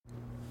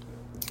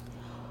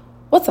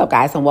What's up,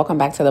 guys, and welcome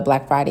back to the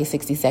Black Friday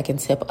 60-second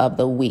tip of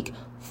the week.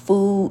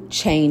 Food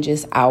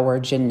changes our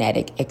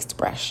genetic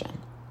expression.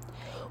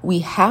 We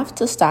have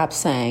to stop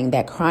saying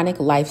that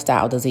chronic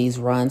lifestyle disease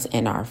runs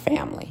in our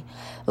family.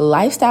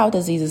 Lifestyle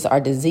diseases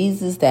are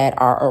diseases that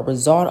are a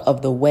result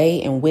of the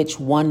way in which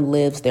one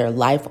lives their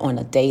life on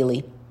a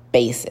daily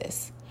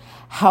basis.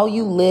 How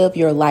you live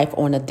your life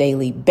on a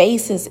daily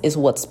basis is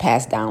what's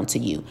passed down to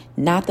you,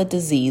 not the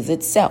disease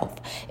itself.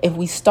 If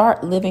we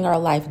start living our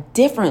life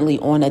differently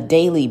on a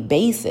daily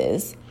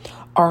basis,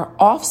 our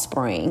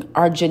offspring,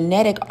 our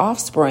genetic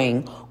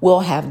offspring,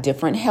 will have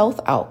different health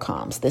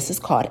outcomes. This is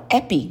called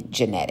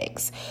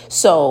epigenetics.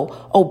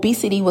 So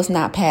obesity was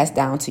not passed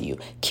down to you.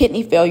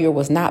 Kidney failure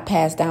was not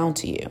passed down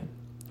to you.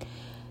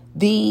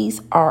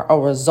 These are a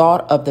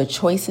result of the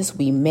choices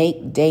we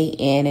make day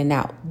in and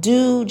out.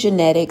 Do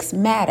genetics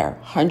matter?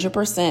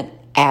 100%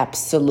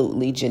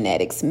 absolutely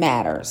genetics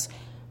matters,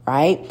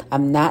 right?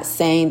 I'm not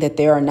saying that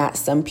there are not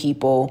some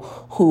people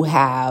who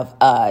have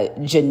a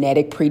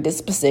genetic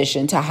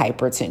predisposition to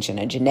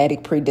hypertension, a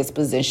genetic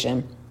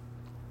predisposition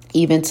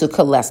even to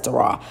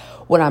cholesterol.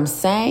 What I'm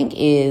saying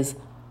is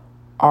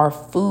our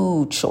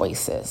food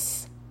choices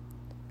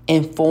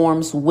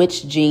informs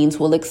which genes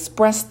will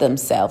express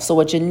themselves.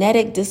 So a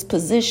genetic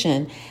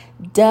disposition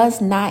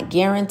does not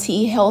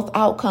guarantee health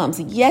outcomes.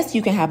 Yes,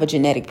 you can have a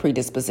genetic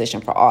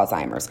predisposition for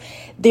Alzheimer's.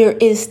 There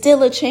is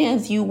still a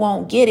chance you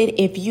won't get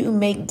it if you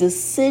make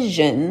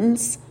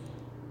decisions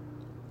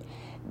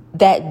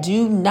that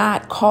do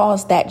not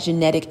cause that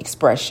genetic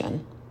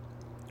expression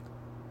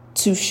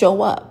to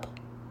show up.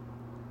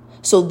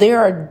 So there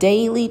are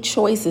daily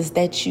choices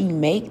that you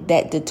make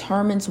that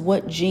determines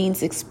what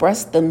genes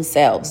express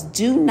themselves.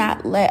 Do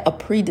not let a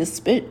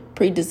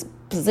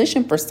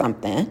predisposition for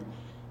something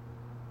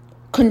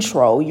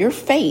control your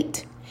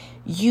fate.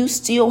 You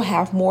still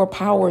have more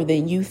power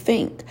than you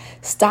think.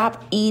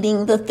 Stop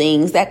eating the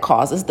things that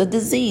causes the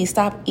disease.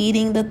 Stop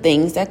eating the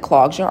things that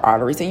clogs your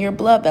arteries and your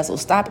blood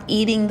vessels. Stop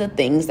eating the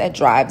things that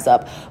drives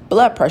up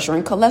blood pressure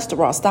and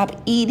cholesterol. Stop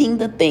eating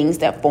the things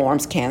that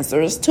forms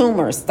cancerous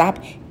tumors.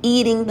 Stop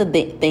eating the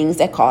things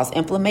that cause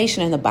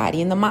inflammation in the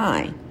body and the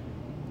mind.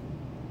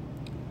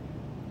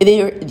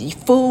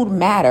 Food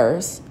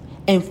matters,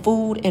 and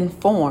food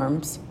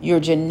informs your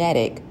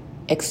genetic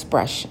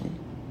expression.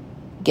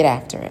 Get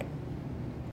after it.